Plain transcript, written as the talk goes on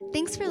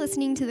Thanks for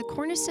listening to the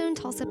Cornerstone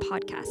Tulsa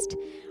podcast.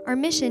 Our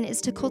mission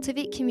is to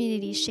cultivate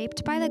communities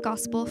shaped by the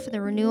gospel for the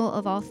renewal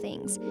of all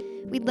things.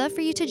 We'd love for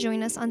you to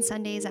join us on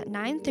Sundays at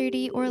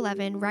 9:30 or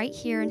 11 right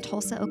here in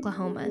Tulsa,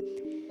 Oklahoma.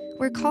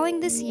 We're calling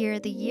this year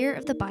the Year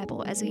of the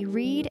Bible as we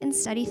read and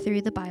study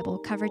through the Bible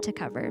cover to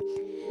cover.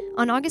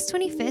 On August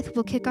 25th,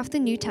 we'll kick off the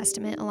New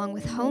Testament along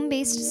with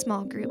home-based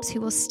small groups who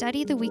will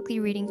study the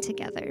weekly reading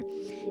together.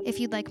 If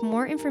you'd like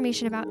more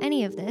information about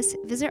any of this,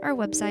 visit our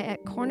website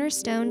at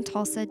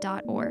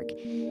cornerstonetulsa.org.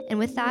 And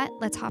with that,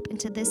 let's hop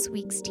into this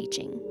week's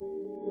teaching.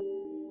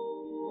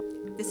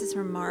 This is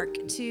from Mark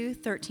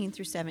 2:13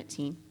 through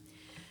 17.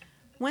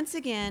 Once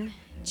again,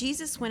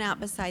 Jesus went out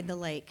beside the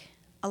lake.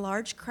 A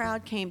large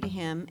crowd came to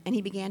him, and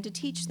he began to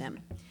teach them.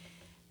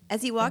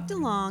 As he walked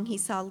along, he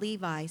saw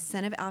Levi,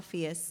 son of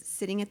Alphaeus,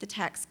 sitting at the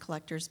tax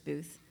collector's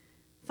booth.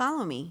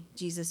 "Follow me,"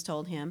 Jesus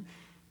told him,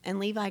 and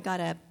Levi got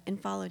up and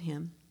followed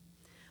him.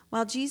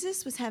 While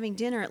Jesus was having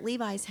dinner at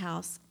Levi's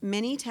house,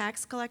 many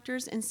tax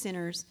collectors and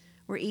sinners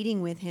were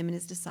eating with him and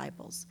his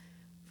disciples,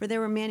 for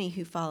there were many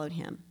who followed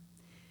him.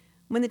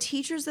 When the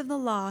teachers of the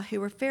law, who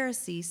were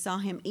Pharisees, saw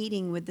him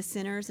eating with the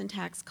sinners and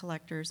tax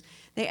collectors,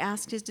 they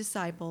asked his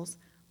disciples,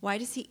 "Why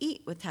does he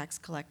eat with tax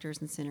collectors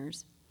and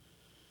sinners?"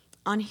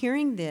 On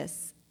hearing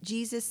this,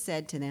 Jesus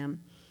said to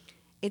them,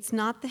 "It's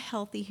not the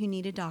healthy who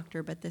need a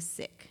doctor, but the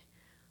sick.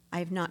 I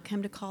have not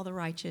come to call the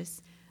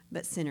righteous,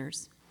 but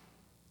sinners."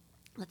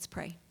 Let's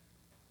pray.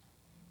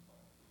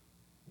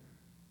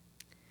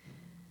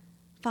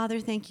 Father,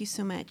 thank you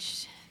so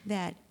much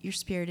that your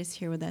Spirit is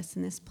here with us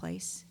in this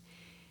place.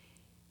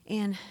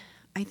 And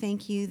I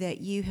thank you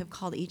that you have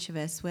called each of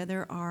us,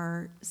 whether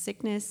our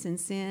sickness and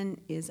sin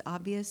is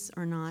obvious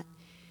or not,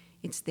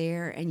 it's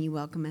there, and you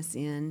welcome us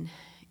in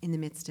the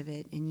midst of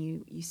it, and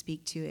you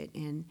speak to it,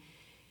 and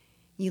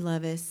you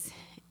love us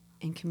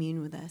and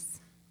commune with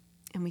us.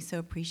 And we so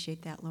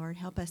appreciate that, Lord.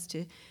 Help us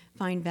to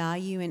find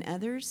value in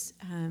others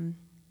and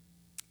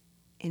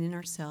in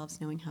ourselves,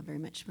 knowing how very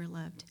much we're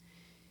loved.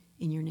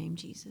 In your name,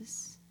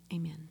 Jesus.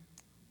 Amen.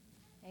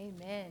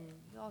 Amen.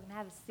 You all can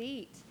have a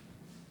seat.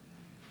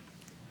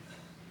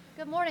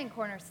 Good morning,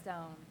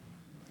 Cornerstone.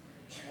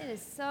 It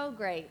is so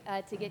great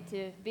to get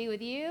to be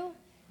with you.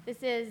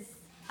 This is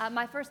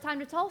my first time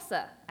to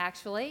Tulsa,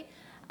 actually.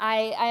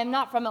 I am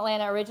not from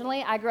Atlanta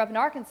originally. I grew up in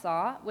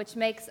Arkansas, which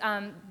makes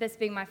this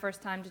being my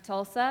first time to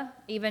Tulsa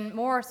even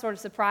more sort of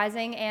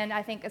surprising, and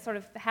I think a sort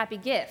of happy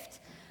gift.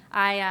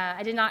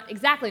 I did not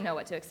exactly know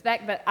what to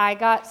expect, but I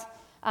got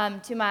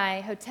to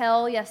my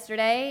hotel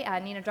yesterday.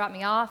 Nina dropped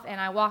me off, and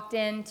I walked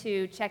in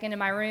to check into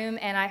my room,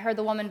 and I heard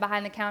the woman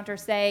behind the counter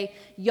say,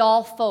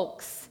 "Y'all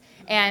folks,"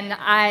 and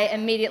I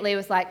immediately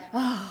was like,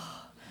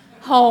 "Oh,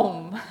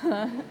 home."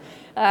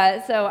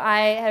 So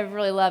I have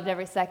really loved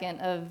every second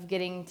of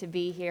getting to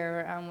be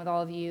here with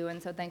all of you,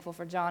 and so thankful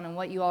for John and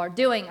what you all are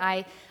doing.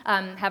 I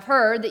have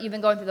heard that you've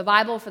been going through the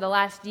Bible for the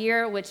last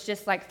year, which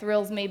just like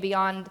thrills me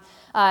beyond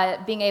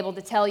being able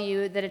to tell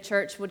you that a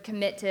church would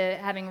commit to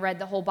having read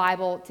the whole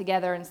Bible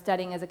together and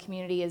studying as a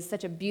community is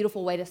such a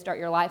beautiful way to start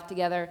your life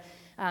together.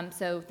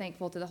 So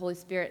thankful to the Holy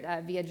Spirit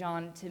via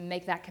John to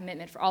make that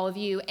commitment for all of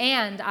you,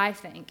 and I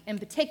think in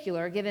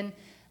particular, given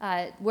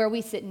where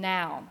we sit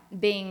now,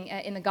 being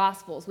in the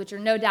Gospels, which are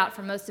no doubt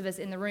for most of us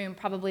in the room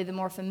probably the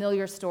more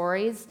familiar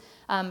stories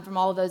from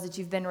all of those that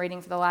you've been reading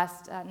for the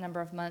last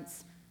number of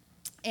months.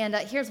 And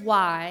here's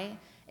why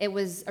it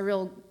was a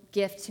real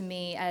gift to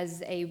me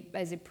as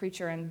a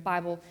preacher and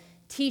Bible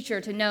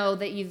teacher to know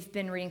that you've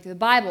been reading through the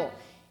Bible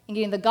and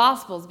getting the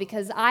Gospels,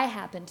 because I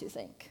happen to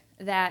think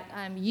that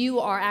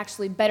you are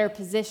actually better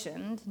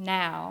positioned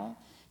now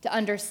to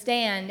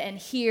understand and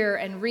hear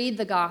and read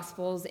the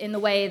Gospels in the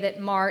way that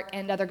Mark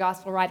and other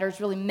Gospel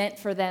writers really meant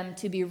for them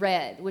to be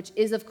read, which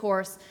is, of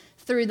course,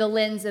 through the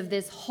lens of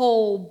this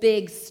whole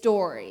big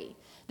story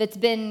that's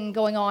been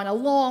going on a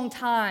long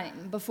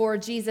time before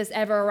Jesus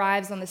ever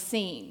arrives on the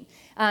scene.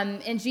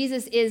 And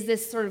Jesus is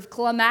this sort of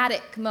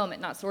climatic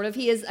moment, not sort of,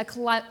 he is a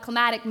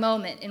climatic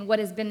moment in what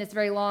has been this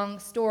very long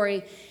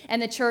story,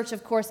 and the church,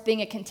 of course,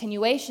 being a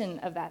continuation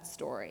of that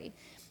story.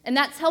 And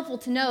that's helpful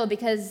to know,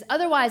 because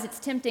otherwise it's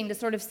tempting to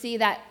sort of see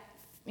that,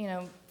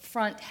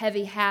 front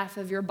heavy half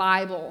of your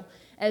Bible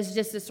as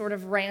just a sort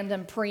of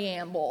random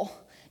preamble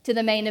to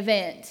the main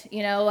event.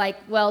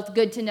 Well, it's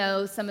good to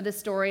know some of the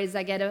stories,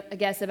 I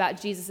guess, about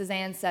Jesus'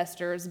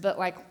 ancestors, but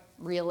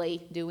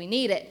really, do we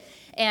need it?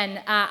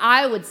 And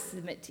I would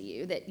submit to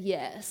you that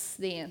yes,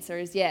 the answer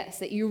is yes,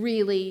 that you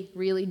really,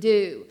 really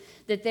do.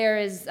 That there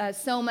is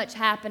so much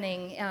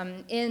happening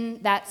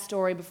in that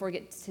story before we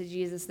get to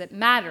Jesus that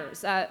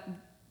matters.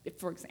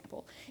 For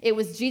example, it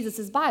was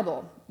Jesus'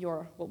 Bible,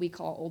 what we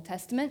call Old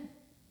Testament,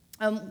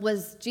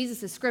 was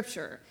Jesus'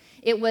 scripture.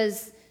 It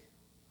was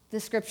the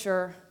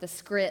scripture, the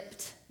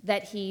script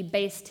that he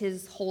based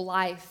his whole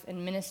life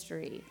and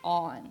ministry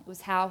on. It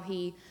was how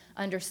he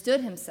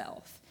understood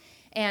himself.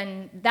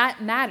 And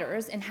that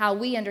matters in how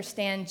we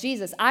understand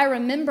Jesus. I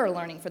remember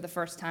learning for the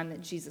first time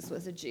that Jesus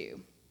was a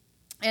Jew.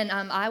 And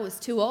I was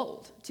too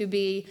old to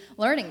be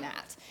learning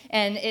that.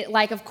 And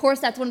of course,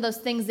 that's one of those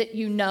things that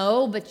you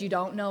know, but you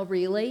don't know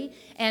really.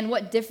 And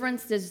what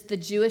difference does the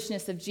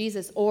Jewishness of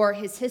Jesus or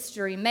his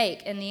history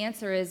make? And the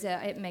answer is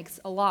it makes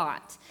a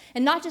lot.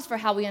 And not just for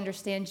how we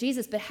understand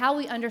Jesus, but how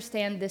we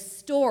understand this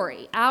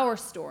story, our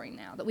story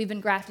now, that we've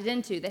been grafted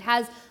into, that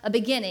has a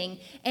beginning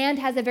and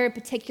has a very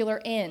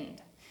particular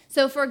end.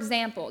 So, for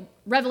example,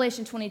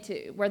 Revelation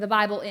 22, where the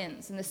Bible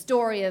ends, and the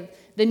story of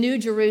the New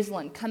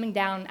Jerusalem coming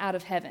down out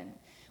of heaven.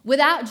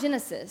 Without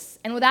Genesis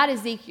and without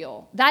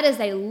Ezekiel, that is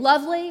a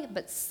lovely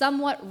but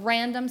somewhat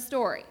random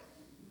story.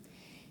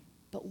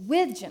 But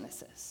with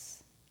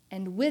Genesis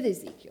and with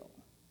Ezekiel,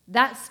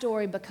 that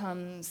story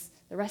becomes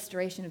the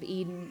restoration of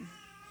Eden.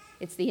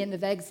 It's the end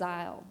of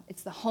exile.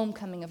 It's the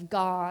homecoming of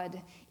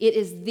God. It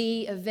is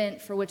the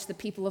event for which the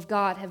people of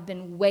God have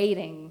been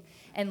waiting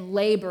and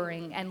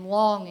laboring and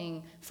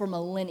longing for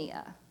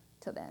millennia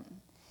to then.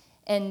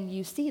 And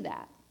you see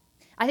that.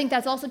 I think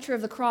that's also true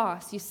of the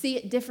cross. You see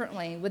it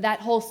differently with that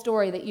whole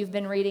story that you've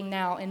been reading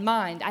now in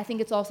mind. I think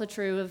it's also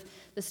true of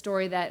the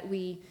story that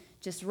we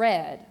just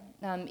read,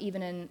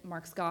 even in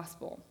Mark's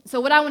gospel.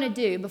 So what I want to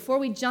do, before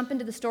we jump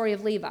into the story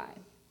of Levi,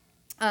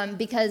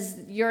 because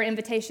your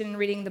invitation in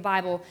reading the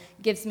Bible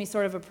gives me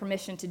sort of a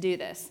permission to do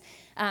this,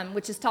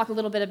 which is talk a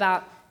little bit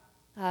about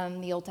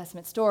the Old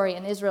Testament story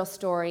and Israel's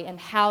story and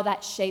how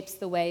that shapes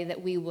the way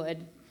that we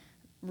would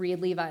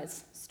read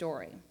Levi's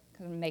story,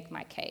 and make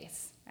my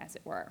case, as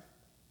it were.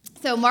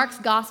 So Mark's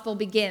gospel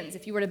begins,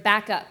 if you were to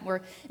back up,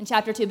 we're in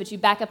chapter 2, but you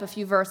back up a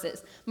few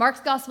verses. Mark's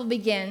gospel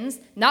begins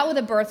not with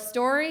a birth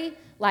story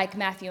like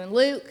Matthew and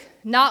Luke,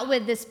 not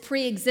with this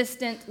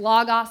pre-existent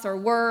logos or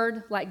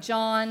word like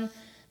John,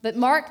 but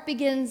Mark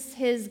begins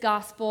his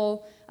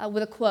gospel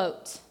with a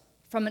quote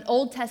from an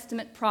Old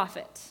Testament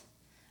prophet.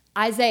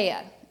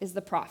 Isaiah is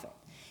the prophet.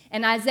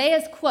 And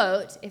Isaiah's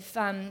quote, if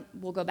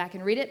we'll go back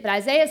and read it, but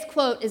Isaiah's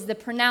quote is the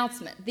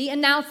pronouncement, the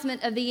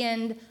announcement of the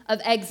end of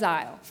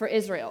exile for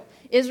Israel.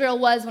 Israel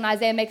was, when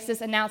Isaiah makes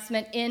this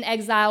announcement, in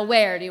exile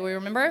where? Do we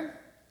remember?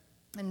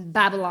 In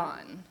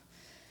Babylon.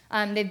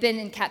 They've been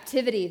in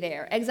captivity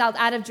there, exiled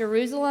out of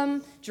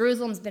Jerusalem.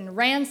 Jerusalem's been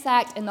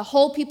ransacked, and the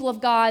whole people of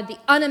God, the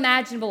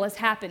unimaginable has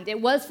happened. It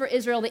was for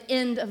Israel the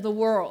end of the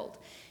world.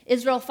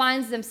 Israel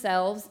finds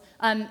themselves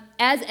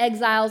as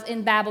exiles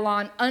in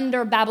Babylon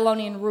under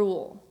Babylonian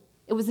rule.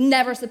 It was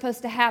never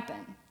supposed to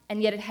happen,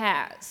 and yet it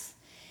has.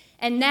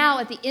 And now,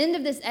 at the end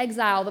of this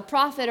exile, the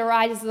prophet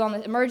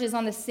emerges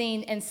on the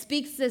scene and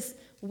speaks this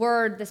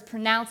word, this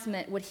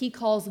pronouncement, what he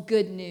calls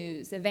good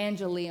news,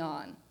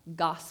 evangelion,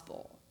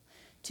 gospel,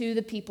 to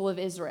the people of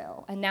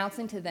Israel,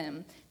 announcing to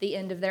them the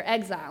end of their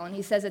exile. And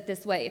he says it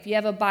this way. If you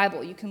have a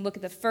Bible, you can look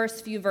at the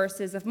first few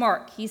verses of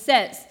Mark. He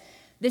says,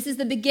 "This is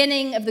the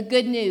beginning of the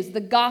good news,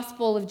 the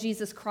gospel of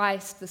Jesus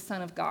Christ, the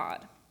Son of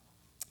God.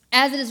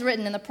 As it is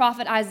written in the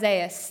prophet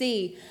Isaiah,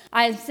 see,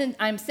 I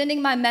am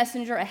sending my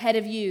messenger ahead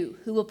of you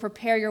who will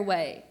prepare your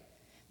way.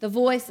 The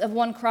voice of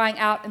one crying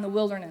out in the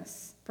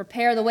wilderness,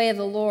 prepare the way of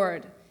the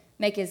Lord,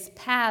 make his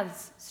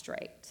paths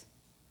straight."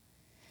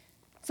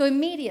 So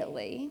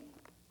immediately,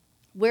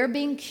 we're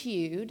being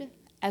cued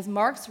as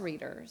Mark's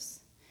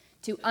readers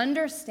to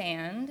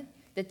understand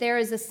that there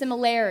is a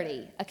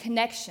similarity, a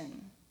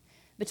connection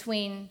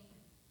between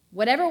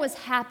whatever was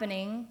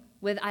happening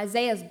with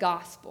Isaiah's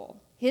gospel,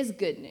 his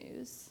good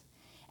news,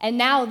 and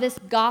now this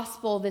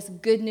gospel, this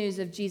good news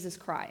of Jesus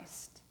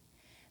Christ,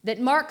 that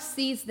Mark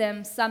sees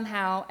them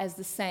somehow as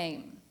the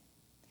same.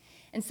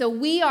 And so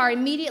we are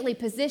immediately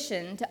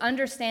positioned to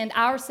understand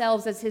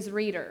ourselves as his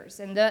readers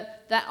and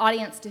that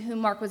audience to whom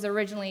Mark was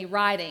originally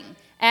writing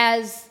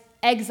as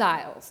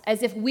exiles,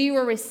 as if we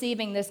were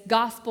receiving this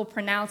gospel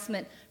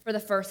pronouncement for the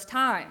first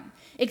time.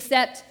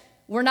 Except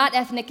we're not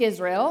ethnic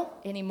Israel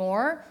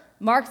anymore.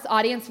 Mark's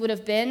audience would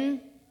have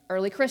been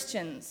early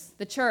Christians,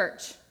 the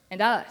church,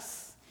 and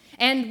us.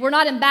 And we're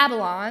not in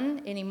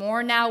Babylon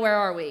anymore. Now where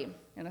are we?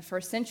 In the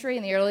first century,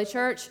 in the early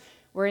church,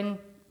 we're in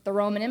the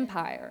Roman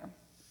Empire.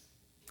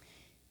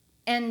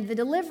 And the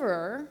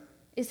deliverer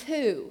is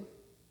who?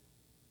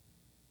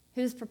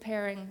 Who's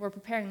preparing? We're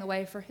preparing the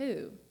way for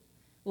who?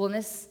 Well, in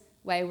this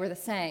way, we're the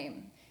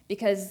same.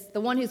 Because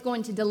the one who's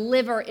going to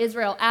deliver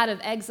Israel out of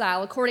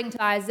exile, according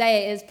to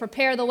Isaiah, is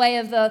prepare the way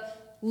of the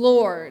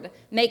Lord,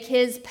 make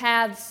his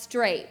paths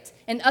straight.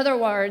 In other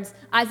words,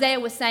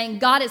 Isaiah was saying,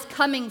 God is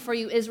coming for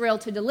you, Israel,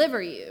 to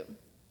deliver you.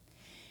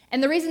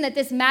 And the reason that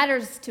this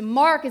matters to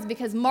Mark is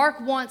because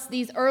Mark wants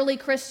these early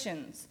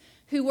Christians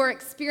who were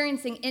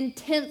experiencing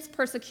intense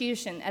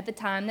persecution at the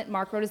time that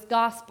Mark wrote his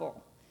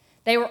gospel.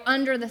 They were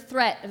under the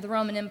threat of the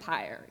Roman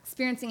Empire,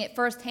 experiencing it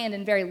firsthand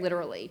and very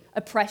literally,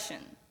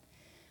 oppression.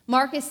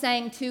 Mark is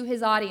saying to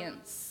his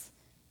audience,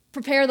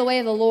 prepare the way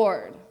of the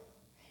Lord.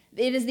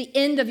 It is the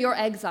end of your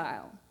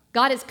exile.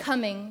 God is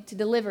coming to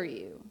deliver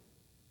you.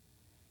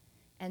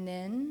 And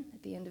then,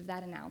 at the end of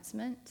that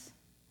announcement,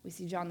 we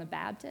see John the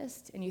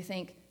Baptist, and you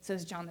think, so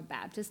is John the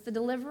Baptist the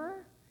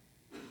deliverer?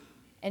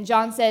 And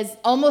John says,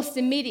 almost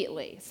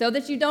immediately, so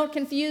that you don't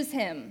confuse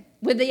him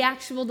with the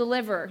actual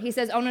deliverer, he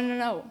says, oh,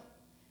 no,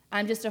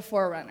 I'm just a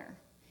forerunner.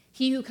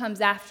 He who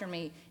comes after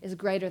me is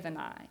greater than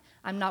I.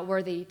 I'm not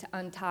worthy to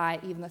untie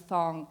even the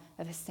thong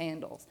of his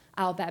sandals.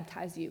 I'll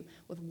baptize you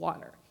with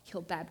water.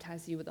 He'll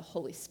baptize you with the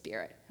Holy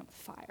Spirit and with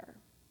fire.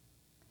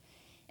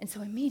 And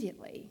so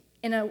immediately,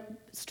 in a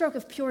stroke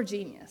of pure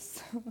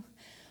genius,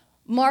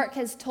 Mark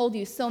has told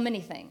you so many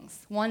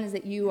things. One is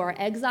that you are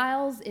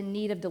exiles in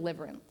need of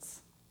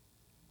deliverance.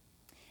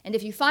 And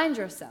if you find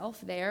yourself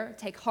there,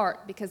 take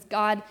heart, because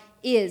God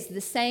is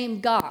the same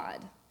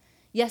God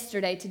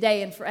yesterday,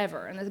 today, and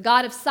forever. And the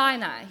God of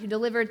Sinai, who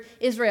delivered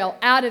Israel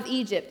out of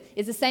Egypt,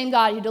 is the same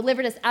God who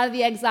delivered us out of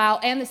the exile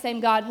and the same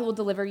God who will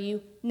deliver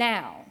you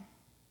now.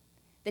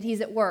 That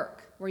he's at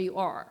work where you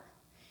are.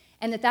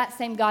 And that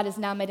same God has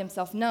now made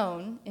himself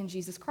known in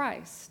Jesus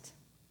Christ.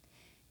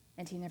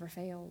 And he never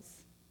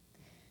fails.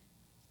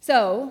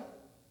 So,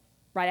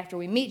 right after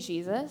we meet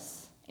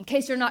Jesus, in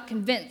case you're not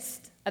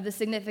convinced of the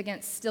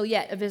significance still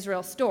yet of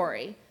Israel's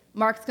story,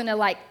 Mark's going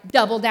to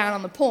double down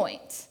on the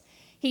point.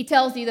 He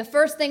tells you the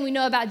first thing we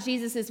know about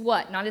Jesus is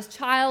what? Not his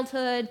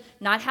childhood,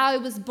 not how he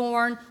was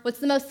born. What's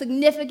the most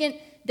significant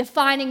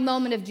defining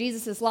moment of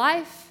Jesus'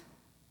 life?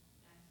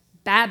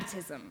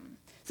 Baptism.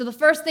 So the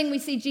first thing we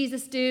see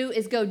Jesus do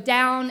is go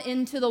down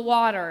into the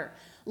water,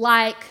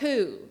 like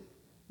who?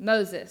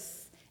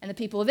 Moses and the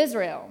people of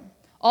Israel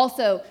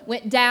also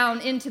went down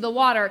into the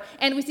water,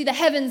 and we see the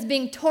heavens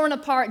being torn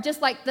apart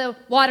just like the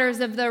waters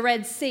of the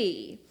Red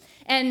Sea.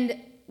 And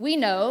we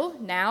know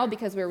now,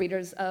 because we're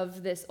readers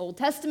of this Old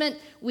Testament,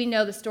 we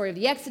know the story of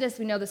the Exodus,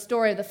 we know the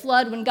story of the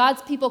flood. When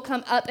God's people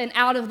come up and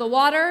out of the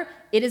water,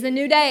 it is a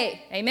new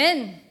day.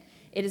 Amen?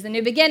 It is a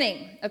new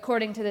beginning,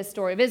 according to this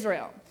story of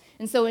Israel.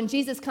 And so when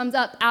Jesus comes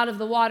up out of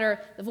the water,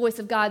 the voice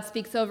of God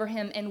speaks over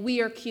him, and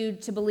we are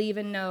cued to believe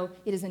and know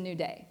it is a new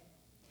day.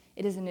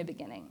 It is a new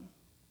beginning.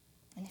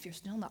 And if you're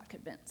still not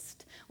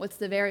convinced, what's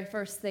the very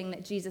first thing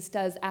that Jesus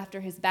does after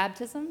his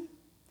baptism?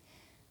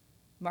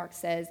 Mark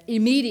says,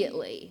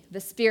 immediately the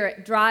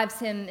Spirit drives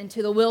him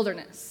into the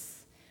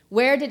wilderness.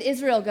 Where did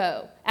Israel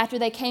go after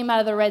they came out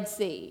of the Red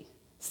Sea?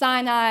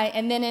 Sinai,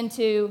 and then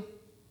into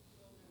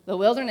the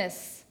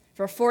wilderness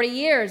for 40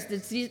 years.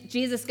 Did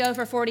Jesus go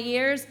for 40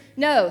 years?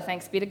 No,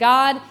 thanks be to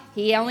God.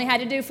 He only had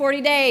to do 40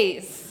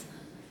 days.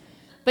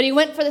 But he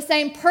went for the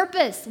same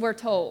purpose, we're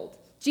told.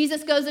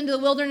 Jesus goes into the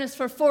wilderness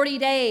for 40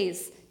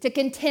 days to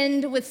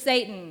contend with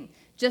Satan,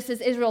 just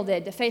as Israel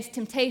did, to face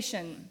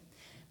temptation.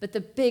 But the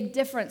big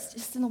difference,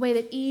 just in the way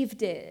that Eve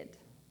did,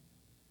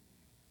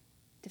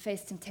 to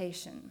face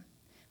temptation.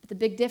 But the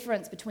big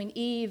difference between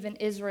Eve and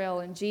Israel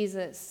and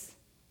Jesus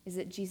is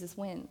that Jesus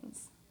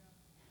wins.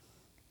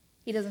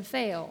 He doesn't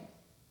fail.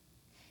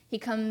 He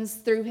comes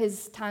through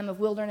his time of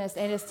wilderness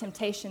and his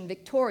temptation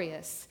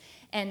victorious,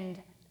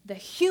 and the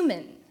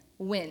human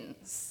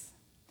wins,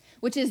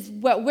 which is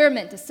what we're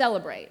meant to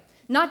celebrate.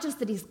 Not just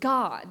that he's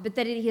God, but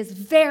that he is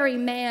very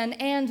man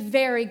and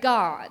very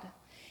God.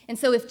 And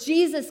so if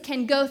Jesus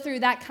can go through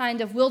that kind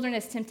of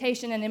wilderness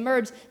temptation and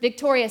emerge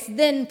victorious,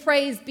 then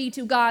praise be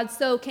to God,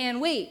 so can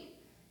we.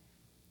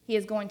 He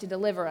is going to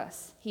deliver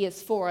us. He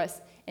is for us,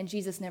 and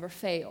Jesus never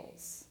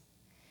fails.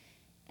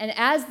 And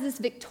as this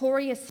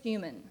victorious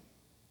human,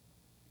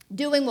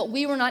 doing what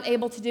we were not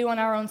able to do on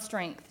our own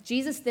strength,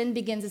 Jesus then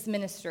begins his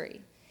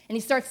ministry. And he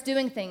starts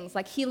doing things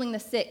like healing the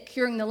sick,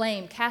 curing the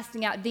lame,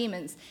 casting out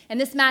demons. And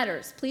this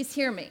matters. Please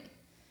hear me.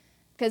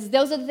 Because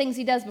those are the things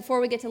he does before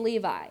we get to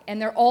Levi. And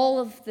they're all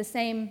of the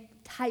same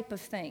type of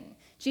thing.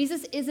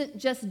 Jesus isn't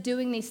just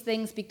doing these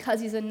things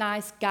because he's a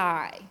nice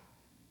guy.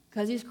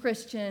 Because he's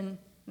Christian.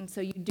 And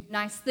so you do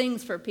nice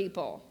things for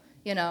people.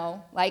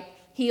 Like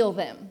heal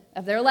them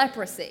of their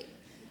leprosy.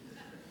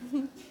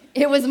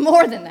 It was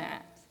more than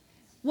that.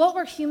 What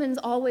were humans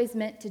always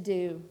meant to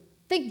do?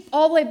 Think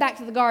all the way back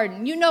to the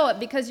garden. You know it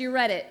because you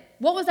read it.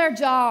 What was our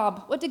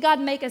job? What did God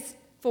make us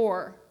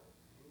for?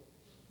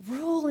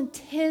 Rule and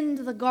tend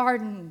the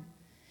garden.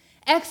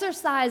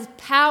 Exercise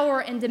power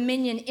and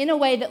dominion in a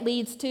way that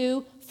leads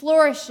to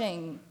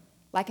flourishing,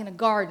 like in a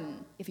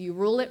garden. If you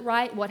rule it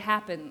right, what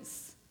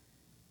happens?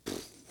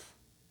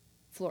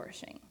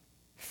 Flourishing.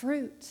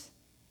 Fruit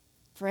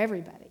for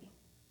everybody,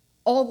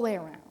 all the way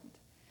around.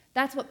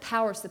 That's what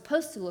power is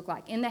supposed to look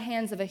like in the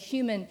hands of a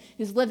human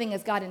who's living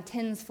as God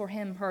intends for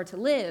him, her to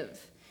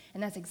live.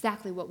 And that's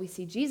exactly what we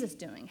see Jesus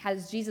doing. How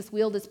does Jesus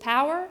wield his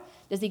power?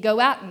 Does he go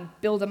out and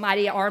build a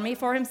mighty army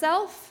for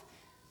himself?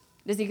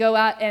 Does he go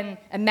out and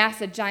amass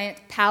a giant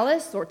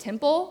palace or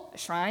temple, a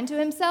shrine to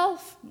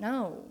himself?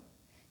 No.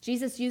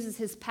 Jesus uses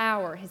his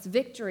power, his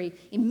victory,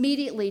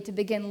 immediately to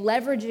begin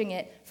leveraging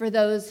it for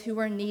those who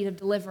are in need of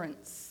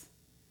deliverance,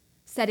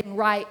 setting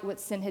right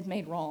what sin had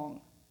made wrong.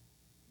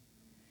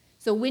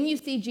 So when you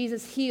see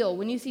Jesus heal,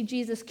 when you see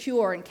Jesus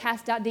cure and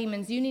cast out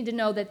demons, you need to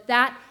know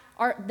that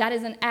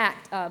is an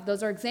act of,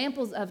 those are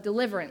examples of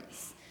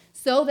deliverance,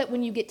 so that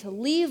when you get to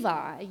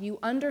Levi, you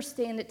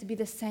understand it to be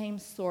the same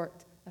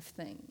sort of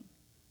thing.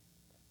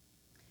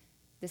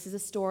 This is a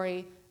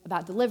story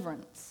about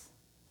deliverance.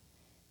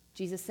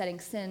 Jesus setting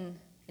sin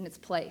in its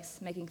place,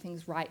 making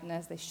things right and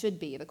as they should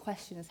be. The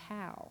question is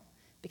how?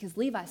 Because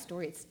Levi's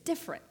story, it's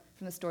different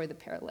from the story of the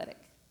paralytic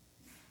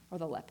or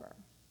the leper.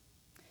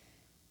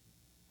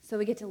 So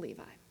we get to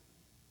Levi.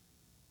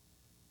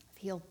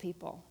 Healed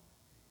people.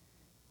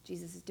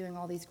 Jesus is doing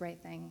all these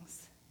great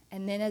things.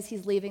 And then as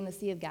he's leaving the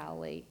Sea of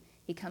Galilee,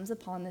 he comes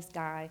upon this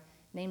guy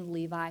named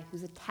Levi,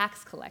 who's a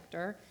tax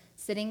collector,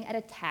 sitting at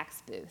a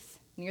tax booth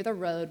near the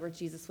road where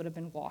Jesus would have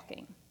been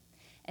walking.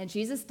 And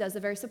Jesus does a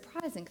very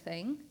surprising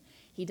thing.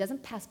 He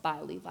doesn't pass by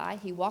Levi.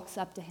 He walks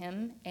up to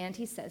him and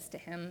he says to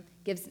him,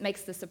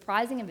 makes the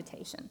surprising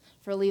invitation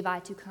for Levi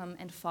to come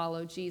and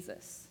follow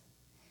Jesus.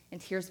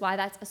 And here's why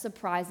that's a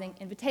surprising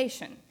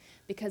invitation.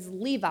 Because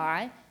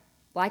Levi,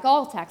 like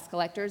all tax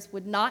collectors,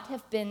 would not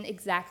have been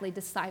exactly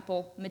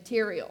disciple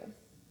material.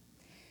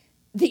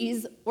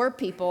 These were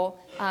people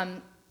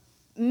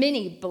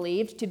many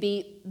believed to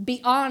be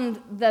beyond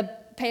the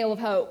pale of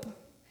hope.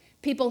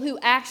 People who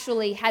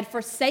actually had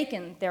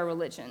forsaken their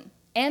religion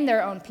and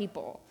their own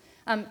people.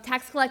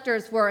 Tax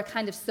collectors were a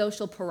kind of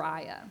social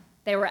pariah.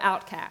 They were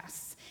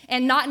outcasts.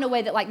 And not in a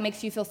way that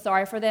makes you feel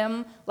sorry for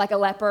them, like a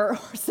leper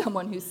or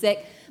someone who's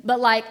sick,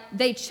 but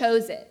they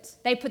chose it.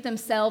 They put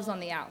themselves on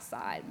the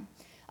outside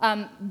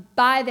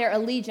by their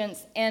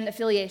allegiance and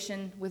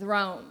affiliation with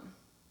Rome.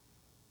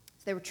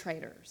 So they were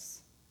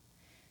traitors,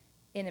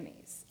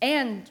 enemies.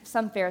 And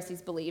some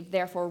Pharisees believed,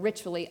 therefore,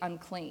 ritually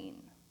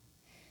unclean.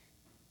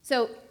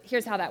 So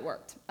here's how that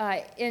worked.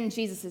 In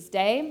Jesus'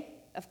 day,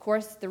 of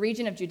course, the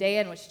region of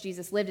Judea in which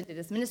Jesus lived and did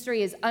his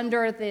ministry is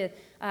under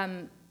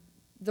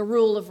the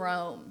rule of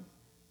Rome.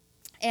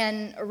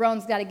 And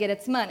Rome's got to get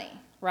its money,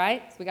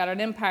 right? So we got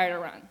an empire to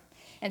run.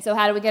 And so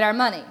how do we get our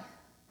money?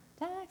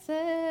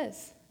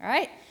 Taxes, all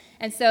right?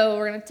 And so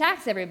we're going to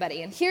tax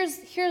everybody. And here's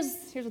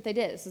what they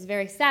did. This is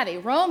very savvy.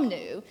 Rome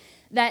knew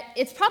that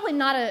it's probably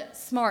not a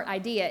smart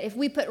idea if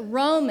we put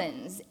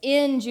Romans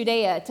in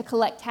Judea to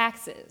collect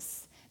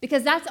taxes,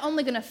 because that's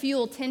only going to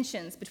fuel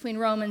tensions between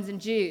Romans and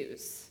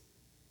Jews.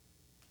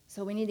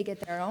 So we need to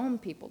get their own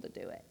people to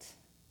do it,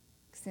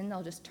 because then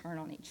they'll just turn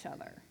on each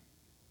other.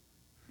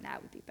 And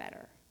that would be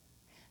better.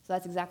 So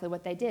that's exactly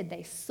what they did.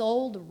 They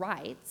sold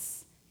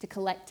rights to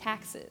collect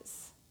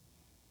taxes.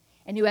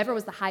 And whoever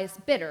was the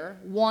highest bidder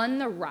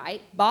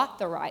bought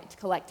the right to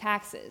collect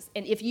taxes.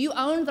 And if you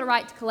owned the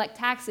right to collect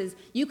taxes,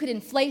 you could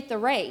inflate the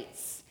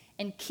rates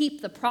and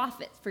keep the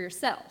profit for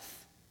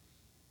yourself.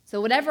 So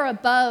whatever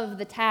above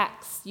the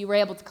tax you were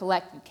able to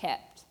collect, you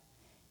kept.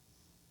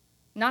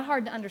 Not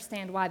hard to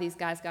understand why these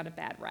guys got a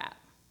bad rap.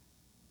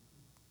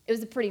 It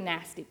was a pretty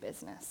nasty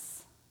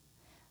business.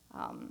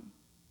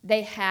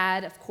 They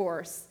had, of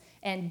course,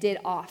 and did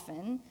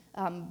often,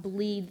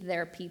 bleed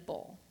their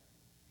people.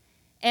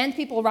 And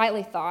people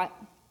rightly thought,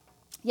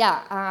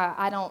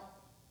 I don't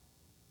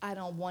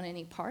want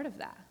any part of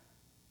that.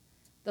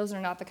 Those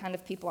are not the kind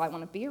of people I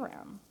want to be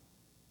around.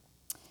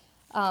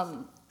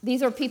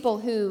 These are people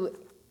who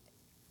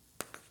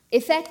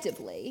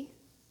effectively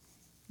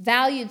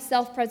valued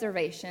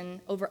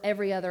self-preservation over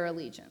every other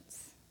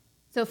allegiance.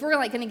 So if we're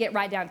going to get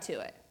right down to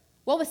it,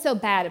 what was so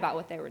bad about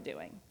what they were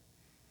doing?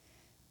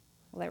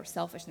 Well, they were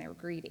selfish and they were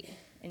greedy,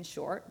 in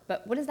short.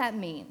 But what does that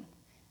mean?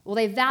 Well,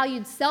 they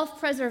valued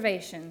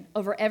self-preservation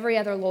over every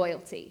other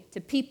loyalty to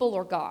people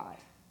or God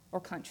or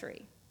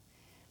country.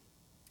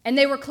 And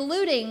they were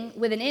colluding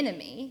with an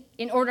enemy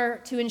in order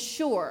to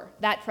ensure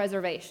that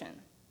preservation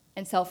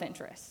and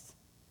self-interest.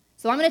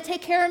 So I'm going to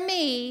take care of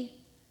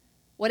me,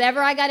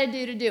 whatever I got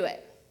to do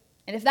it.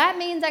 And if that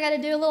means I got to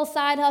do a little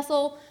side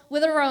hustle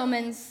with the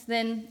Romans,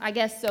 then I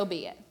guess so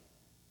be it.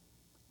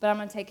 But I'm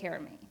going to take care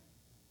of me.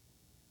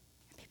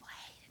 And people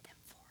hated them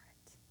for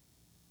it.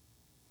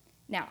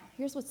 Now,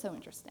 here's what's so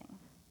interesting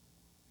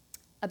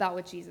about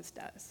what Jesus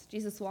does.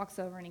 Jesus walks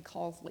over and he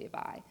calls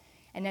Levi,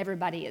 and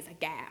everybody is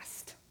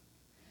aghast.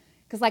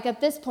 Because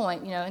at this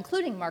point,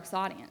 including Mark's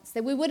audience,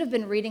 that we would have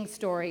been reading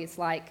stories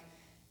like,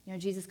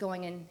 Jesus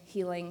going and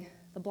healing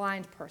the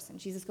blind person,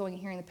 Jesus going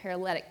and healing the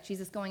paralytic,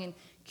 Jesus going and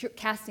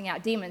casting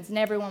out demons, and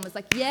everyone was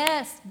like,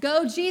 yes,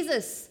 go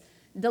Jesus,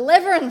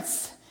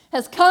 deliverance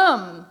has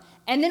come.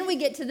 And then we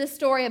get to this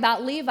story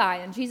about Levi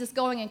and Jesus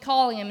going and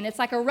calling him, and it's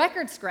like a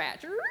record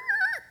scratch.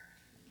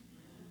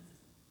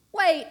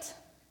 Wait,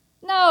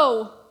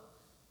 no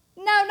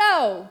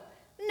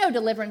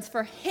deliverance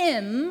for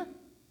him.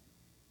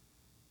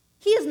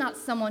 He is not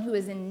someone who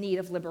is in need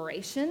of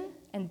liberation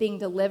and being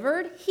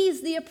delivered.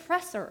 He's the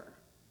oppressor.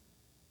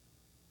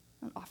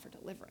 Don't offer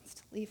deliverance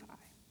to Levi.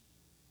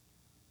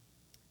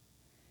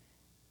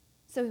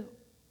 So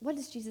what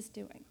is Jesus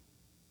doing?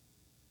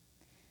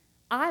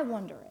 I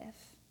wonder if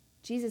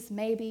Jesus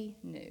maybe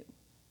knew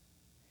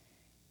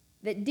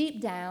that deep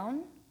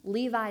down,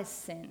 Levi's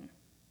sin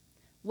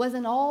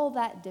wasn't all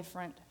that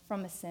different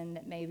from a sin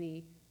that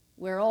maybe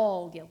we're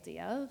all guilty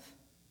of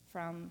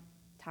from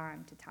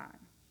time to time.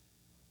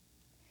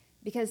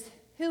 Because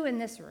who in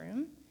this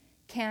room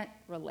can't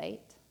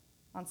relate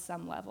on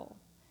some level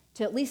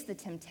to at least the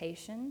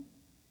temptation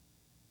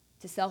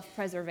to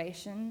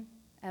self-preservation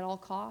at all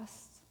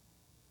costs?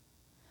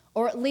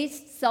 Or at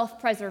least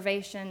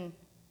self-preservation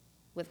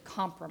with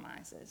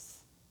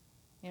compromises.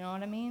 You know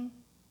what I mean?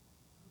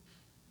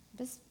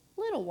 Just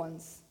little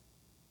ones.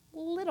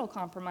 Little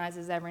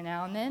compromises every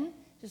now and then.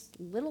 Just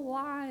little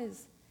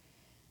lies.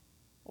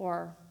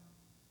 or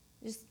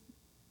just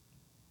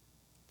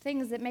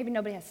things that maybe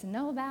nobody has to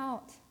know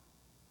about,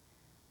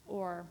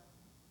 or,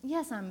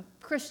 yes, I'm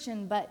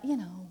Christian, but,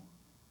 I'm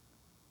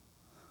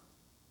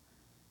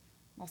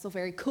also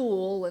very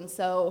cool, and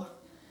so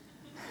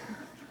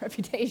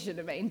reputation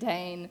to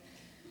maintain.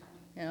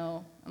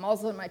 I'm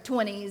also in my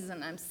 20s,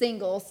 and I'm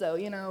single, so,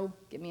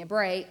 give me a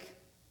break.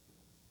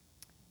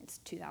 It's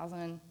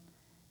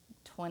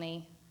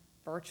 2020,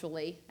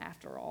 virtually,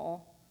 after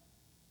all.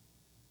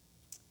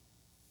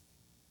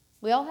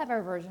 We all have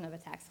our version of a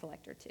tax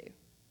collector, too.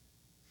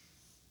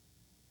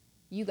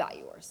 You got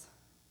yours.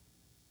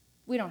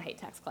 We don't hate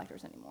tax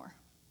collectors anymore.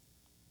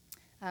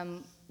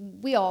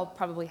 We all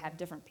probably have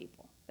different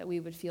people that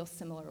we would feel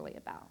similarly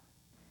about.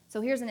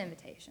 So here's an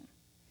invitation.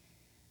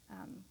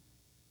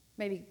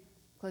 Maybe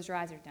close your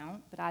eyes or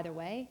don't, but either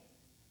way,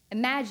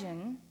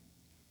 imagine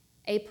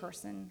a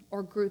person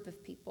or group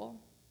of people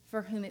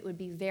for whom it would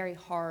be very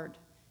hard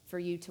for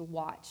you to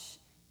watch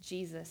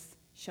Jesus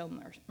show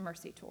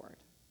mercy toward.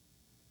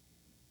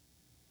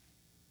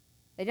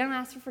 They don't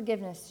ask for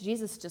forgiveness.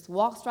 Jesus just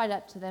walks right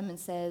up to them and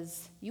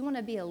says, "You want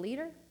to be a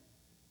leader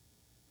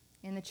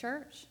in the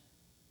church?"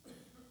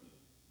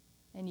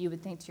 And you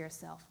would think to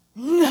yourself,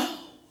 "No."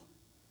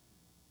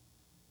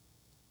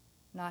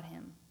 Not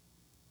him.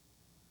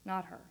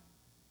 Not her.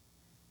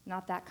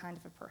 Not that kind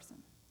of a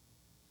person.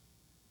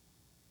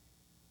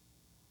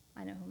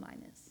 I know who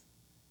mine is.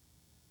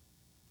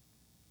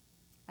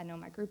 I know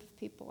my group of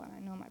people, and I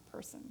know my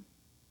person.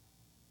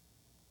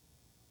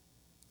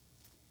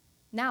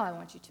 Now I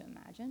want you to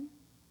imagine,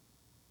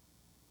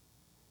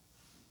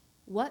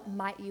 what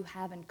might you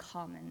have in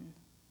common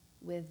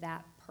with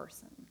that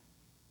person?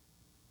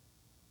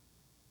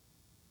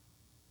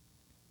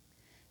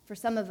 For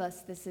some of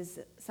us, this is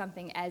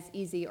something as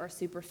easy or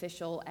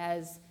superficial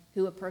as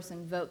who a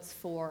person votes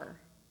for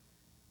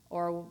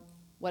or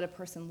what a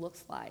person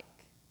looks like.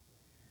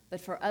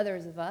 But for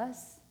others of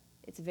us,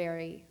 it's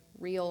very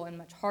real and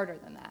much harder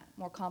than that,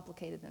 more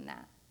complicated than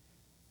that.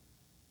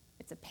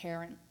 It's a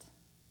parent,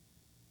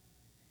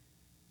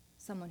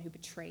 someone who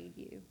betrayed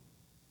you,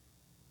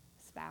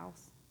 a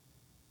spouse.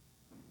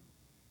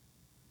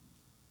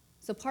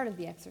 So part of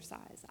the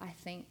exercise, I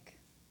think,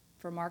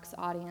 for Mark's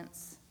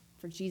audience,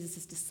 for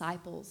Jesus'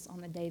 disciples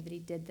on the day that he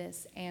did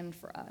this, and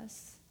for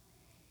us,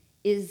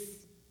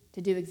 is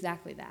to do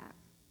exactly that.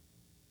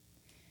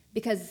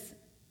 Because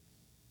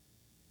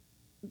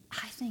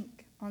I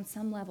think on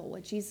some level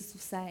what Jesus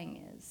was saying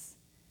is,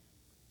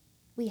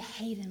 we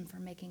hate him for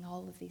making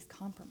all of these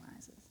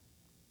compromises.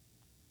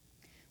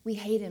 We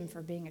hate him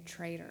for being a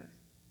traitor.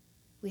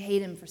 We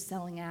hate him for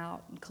selling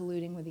out and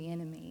colluding with the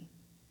enemy.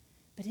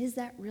 But is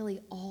that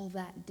really all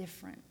that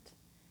different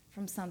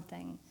from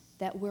something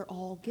that we're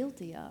all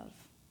guilty of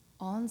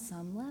on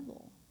some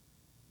level?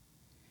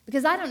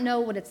 Because I don't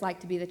know what it's like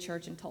to be the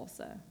church in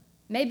Tulsa.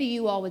 Maybe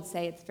you all would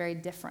say it's very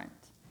different.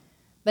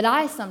 But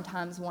I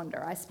sometimes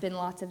wonder, I spend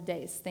lots of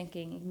days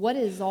thinking, what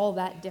is all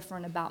that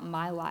different about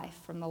my life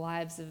from the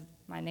lives of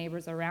my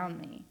neighbors around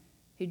me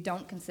who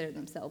don't consider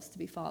themselves to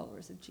be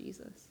followers of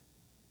Jesus?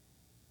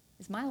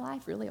 Is my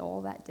life really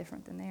all that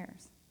different than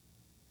theirs?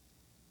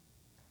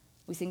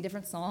 We sing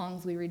different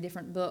songs, we read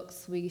different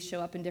books, we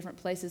show up in different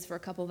places for a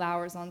couple of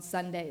hours on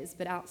Sundays,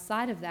 but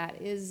outside of that,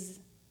 is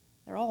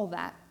there all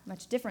that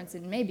much difference?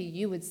 And maybe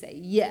you would say,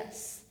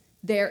 yes,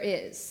 there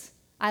is.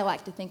 I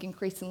like to think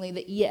increasingly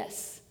that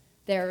yes,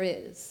 there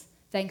is.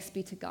 Thanks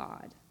be to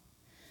God.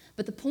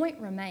 But the point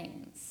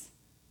remains,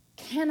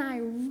 can I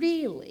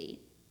really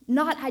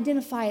not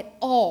identify at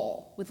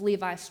all with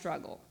Levi's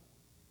struggle?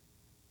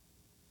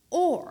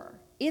 Or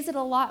is it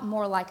a lot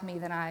more like me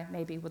than I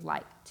maybe would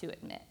like to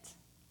admit?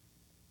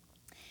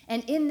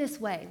 And in this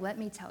way, let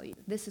me tell you,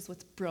 this is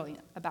what's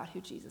brilliant about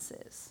who Jesus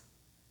is.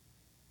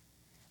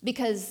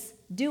 Because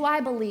do I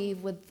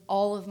believe with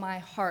all of my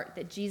heart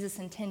that Jesus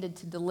intended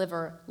to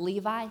deliver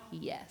Levi?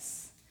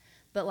 Yes.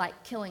 But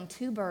like killing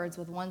two birds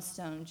with one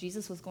stone,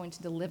 Jesus was going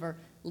to deliver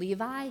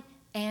Levi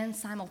and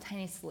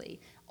simultaneously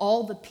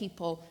all the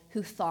people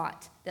who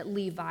thought that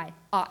Levi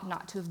ought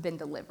not to have been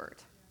delivered.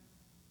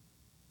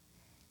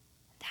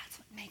 That's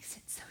what makes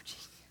it so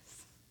genius.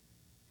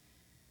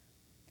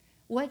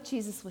 What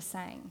Jesus was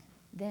saying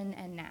then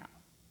and now,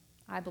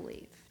 I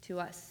believe, to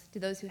us, to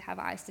those who have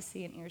eyes to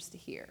see and ears to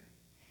hear,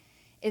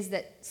 is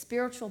that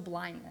spiritual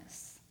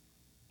blindness,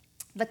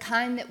 the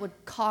kind that would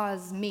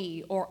cause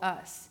me or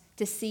us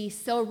to see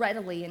so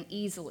readily and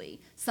easily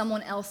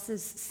someone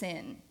else's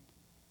sin,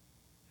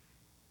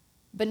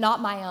 but not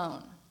my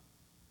own,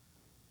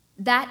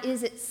 that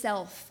is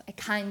itself a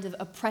kind of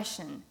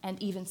oppression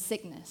and even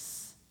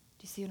sickness.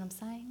 Do you see what I'm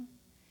saying?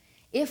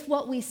 If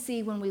what we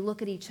see when we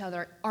look at each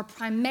other are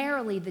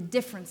primarily the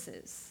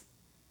differences,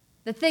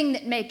 the thing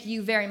that make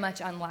you very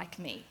much unlike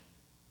me,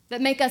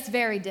 that make us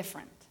very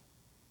different,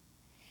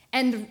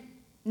 and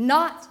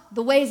not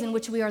the ways in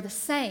which we are the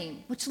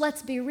same, which,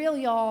 let's be real,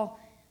 y'all,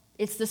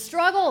 it's the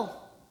struggle.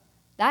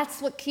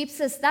 That's what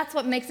keeps us, that's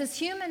what makes us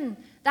human.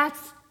 That's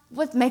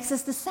what makes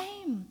us the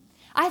same.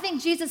 I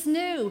think Jesus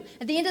knew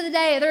at the end of the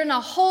day there isn't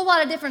a whole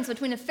lot of difference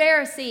between a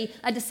Pharisee,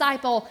 a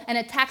disciple, and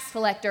a tax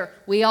collector.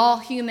 We all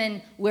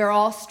human, we're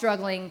all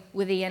struggling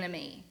with the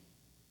enemy.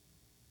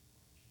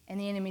 And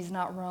the enemy's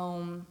not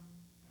Rome,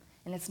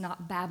 and it's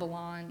not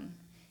Babylon.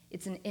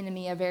 It's an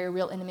enemy, a very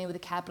real enemy with a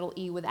capital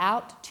E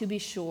without, to be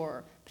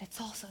sure, but it's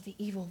also the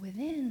evil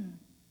within,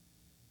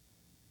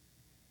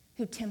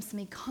 who tempts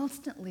me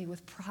constantly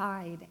with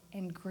pride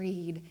and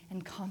greed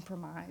and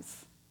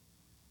compromise.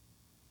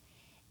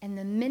 And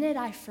the minute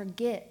I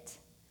forget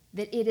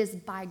that it is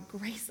by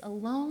grace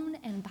alone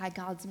and by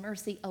God's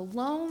mercy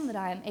alone that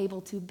I am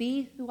able to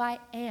be who I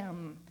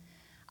am,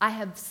 I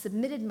have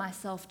submitted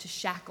myself to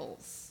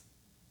shackles.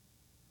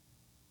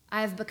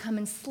 I have become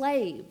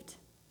enslaved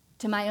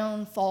to my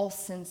own false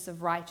sense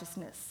of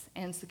righteousness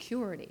and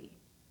security.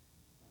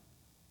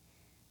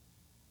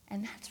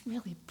 And that's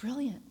really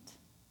brilliant.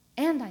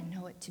 And I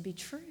know it to be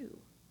true.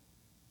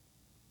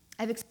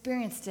 I've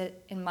experienced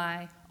it in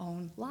my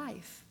own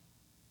life.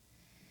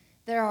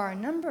 There are a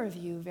number of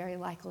you, very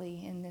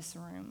likely, in this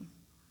room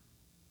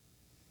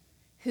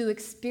who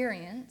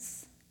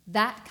experience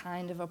that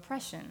kind of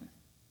oppression.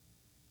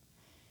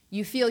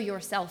 You feel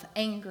yourself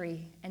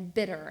angry and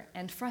bitter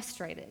and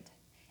frustrated,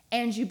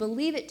 and you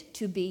believe it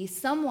to be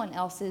someone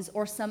else's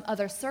or some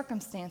other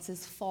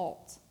circumstance's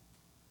fault.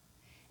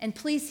 And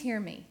please hear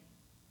me.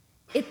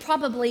 It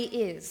probably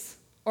is,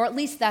 or at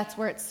least that's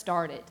where it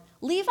started.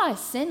 Levi's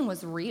sin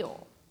was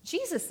real.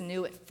 Jesus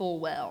knew it full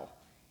well.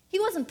 He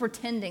wasn't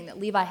pretending that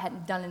Levi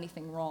hadn't done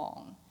anything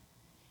wrong.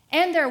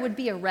 And there would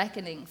be a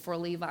reckoning for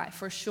Levi,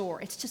 for sure.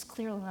 It's just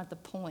clearly not the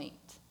point.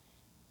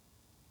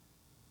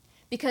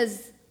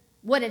 Because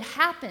what had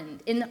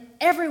happened in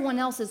everyone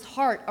else's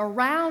heart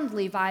around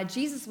Levi,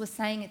 Jesus was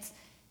saying it's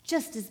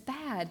just as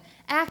bad.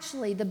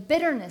 Actually, the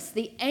bitterness,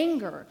 the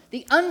anger,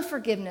 the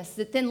unforgiveness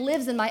that then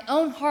lives in my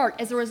own heart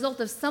as a result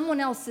of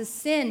someone else's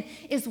sin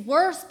is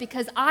worse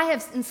because I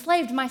have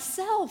enslaved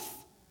myself.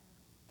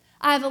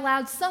 I have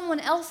allowed someone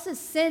else's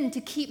sin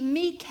to keep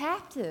me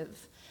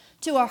captive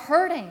to a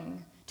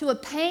hurting, to a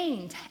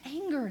pain, to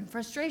anger and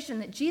frustration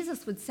that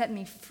Jesus would set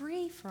me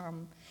free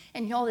from.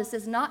 And y'all, this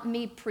is not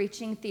me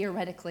preaching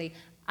theoretically.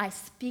 I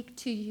speak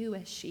to you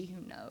as she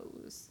who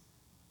knows.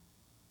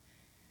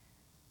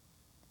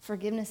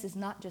 Forgiveness is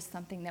not just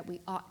something that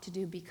we ought to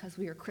do because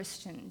we are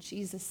Christian.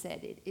 Jesus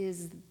said it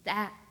is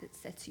that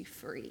sets you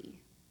free.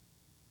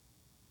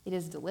 It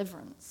is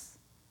deliverance.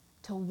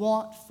 To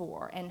want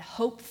for and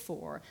hope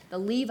for the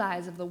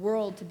Levi's of the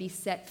world to be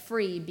set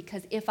free,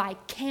 because if I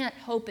can't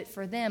hope it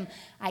for them,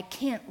 I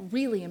can't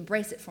really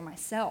embrace it for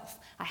myself.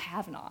 I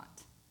have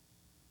not.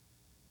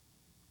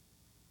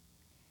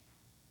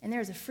 And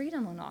there's a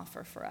freedom on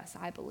offer for us,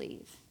 I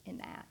believe, in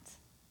that.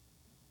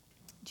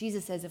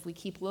 Jesus says if we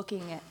keep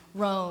looking at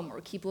Rome or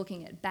keep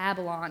looking at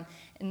Babylon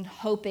and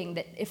hoping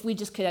that if we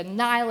just could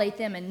annihilate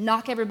them and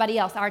knock everybody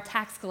else, our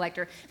tax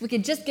collector, if we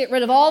could just get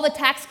rid of all the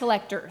tax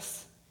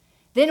collectors,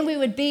 then we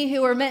would be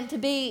who we're meant to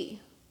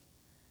be.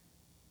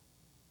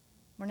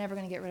 We're never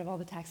going to get rid of all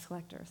the tax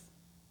collectors.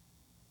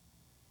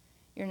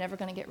 You're never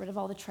going to get rid of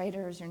all the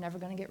traitors. You're never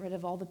going to get rid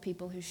of all the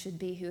people who should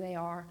be who they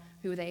are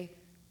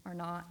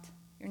not.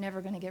 You're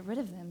never going to get rid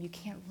of them. You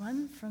can't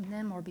run from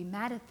them or be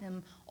mad at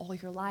them all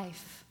your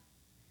life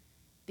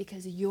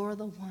because you're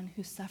the one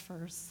who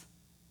suffers.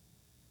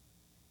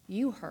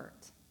 You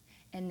hurt.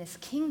 And this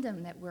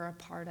kingdom that we're a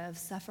part of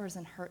suffers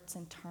and hurts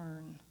in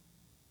turn.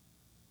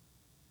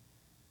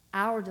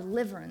 Our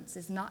deliverance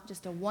is not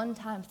just a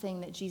one-time thing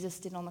that Jesus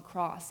did on the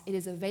cross. It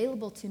is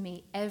available to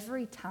me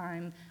every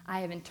time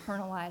I have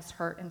internalized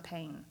hurt and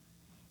pain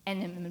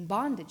and am in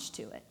bondage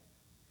to it.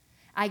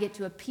 I get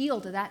to appeal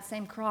to that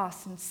same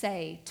cross and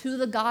say, to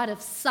the God of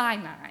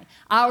Sinai,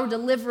 our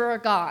deliverer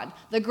God,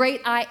 the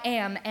great I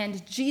am,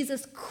 and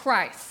Jesus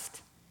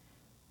Christ,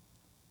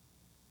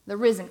 the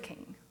risen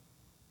King,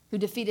 who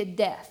defeated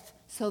death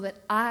so that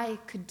I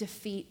could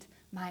defeat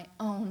my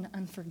own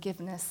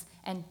unforgiveness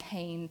and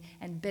pain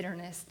and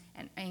bitterness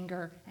and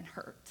anger and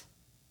hurt.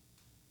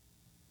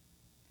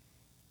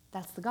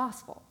 That's the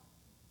gospel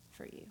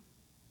for you.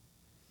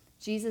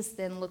 Jesus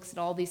then looks at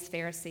all these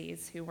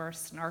Pharisees who were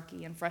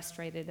snarky and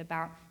frustrated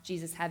about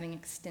Jesus having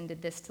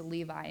extended this to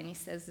Levi, and he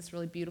says this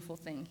really beautiful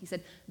thing. He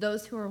said,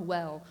 "Those who are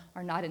well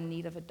are not in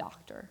need of a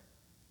doctor.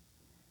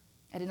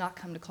 I did not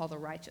come to call the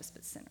righteous,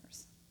 but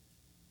sinners."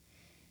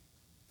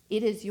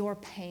 It is your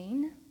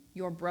pain,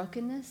 your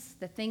brokenness,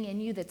 the thing in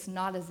you that's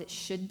not as it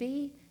should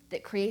be,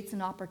 that creates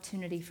an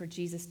opportunity for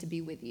Jesus to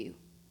be with you.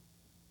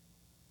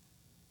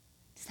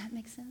 Does that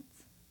make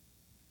sense?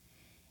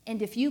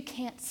 And if you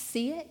can't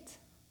see it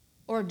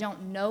or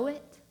don't know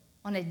it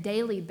on a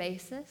daily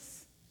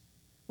basis,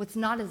 what's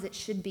not as it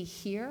should be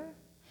here,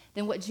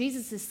 then what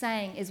Jesus is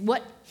saying is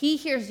what he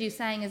hears you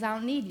saying is, I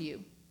don't need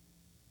you.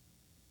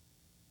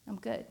 I'm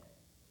good.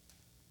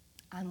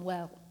 I'm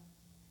well.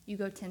 You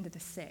go tend to the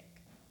sick.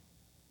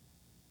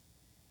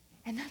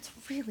 And that's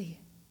really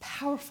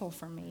powerful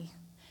for me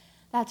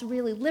That's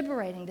really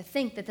liberating to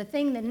think that the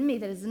thing in me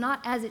that is not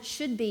as it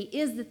should be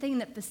is the thing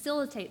that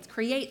facilitates,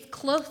 creates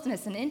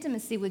closeness and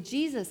intimacy with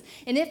Jesus.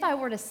 And if I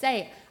were to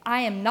say,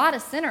 I am not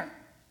a sinner,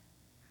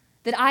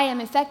 that I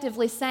am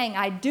effectively saying,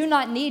 I do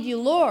not need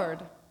you,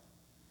 Lord,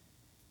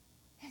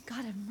 and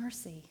God have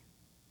mercy.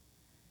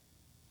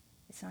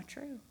 It's not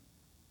true.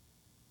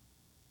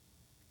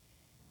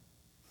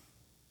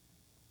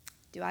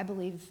 Do I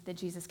believe that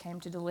Jesus came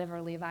to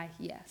deliver Levi?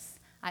 Yes.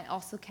 I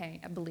also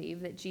believe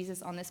that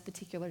Jesus on this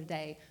particular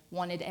day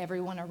wanted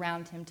everyone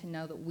around him to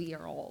know that we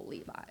are all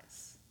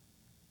Levi's.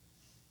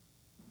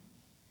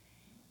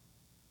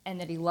 And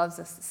that he loves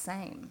us the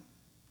same.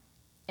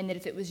 And that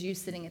if it was you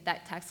sitting at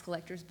that tax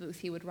collector's booth,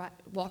 he would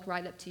walk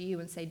right up to you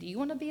and say, do you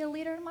want to be a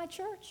leader in my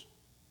church?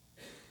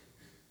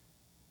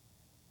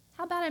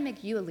 How about I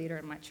make you a leader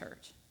in my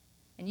church?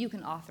 And you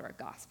can author a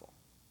gospel.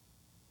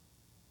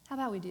 How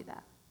about we do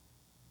that?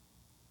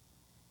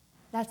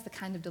 That's the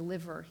kind of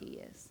deliverer he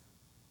is.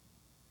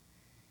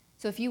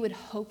 So if you would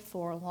hope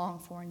for, long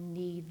for,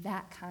 need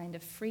that kind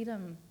of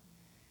freedom,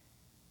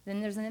 then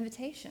there's an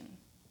invitation.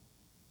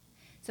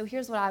 So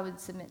here's what I would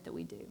submit that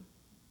we do.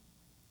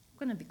 I'm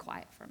going to be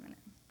quiet for a minute.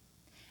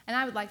 And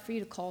I would like for you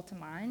to call to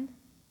mind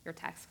your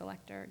tax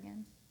collector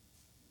again.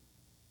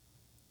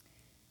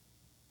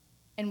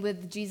 And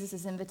with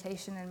Jesus'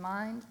 invitation in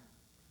mind,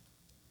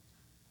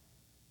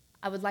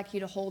 I would like you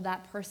to hold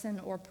that person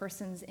or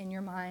persons in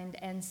your mind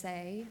and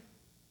say,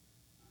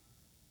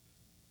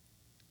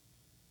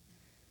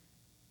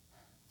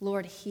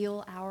 Lord,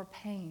 heal our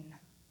pain.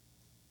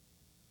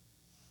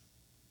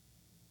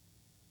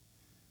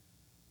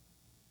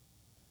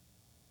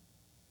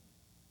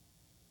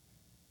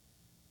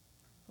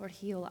 Lord,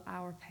 heal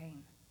our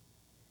pain.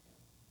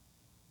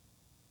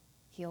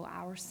 Heal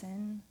our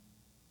sin.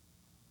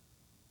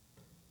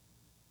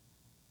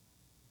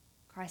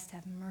 Christ,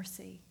 have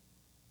mercy.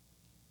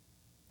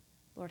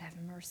 Lord, have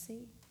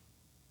mercy.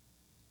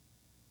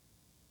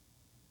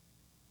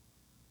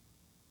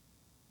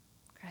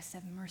 Christ,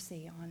 have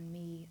mercy on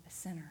me, a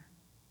sinner.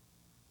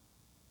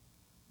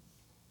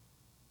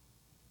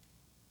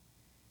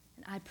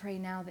 And I pray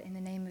now that in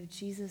the name of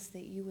Jesus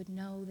that you would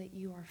know that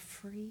you are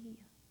free,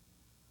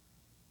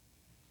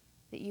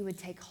 that you would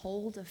take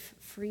hold of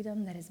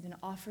freedom that has been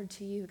offered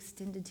to you,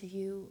 extended to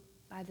you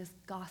by this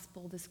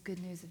gospel, this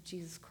good news of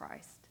Jesus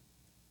Christ.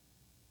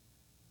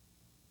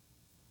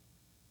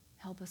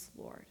 Help us,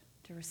 Lord,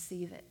 to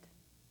receive it.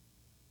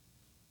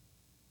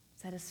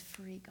 Set us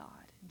free,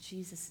 God, in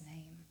Jesus'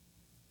 name.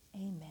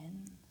 Amen.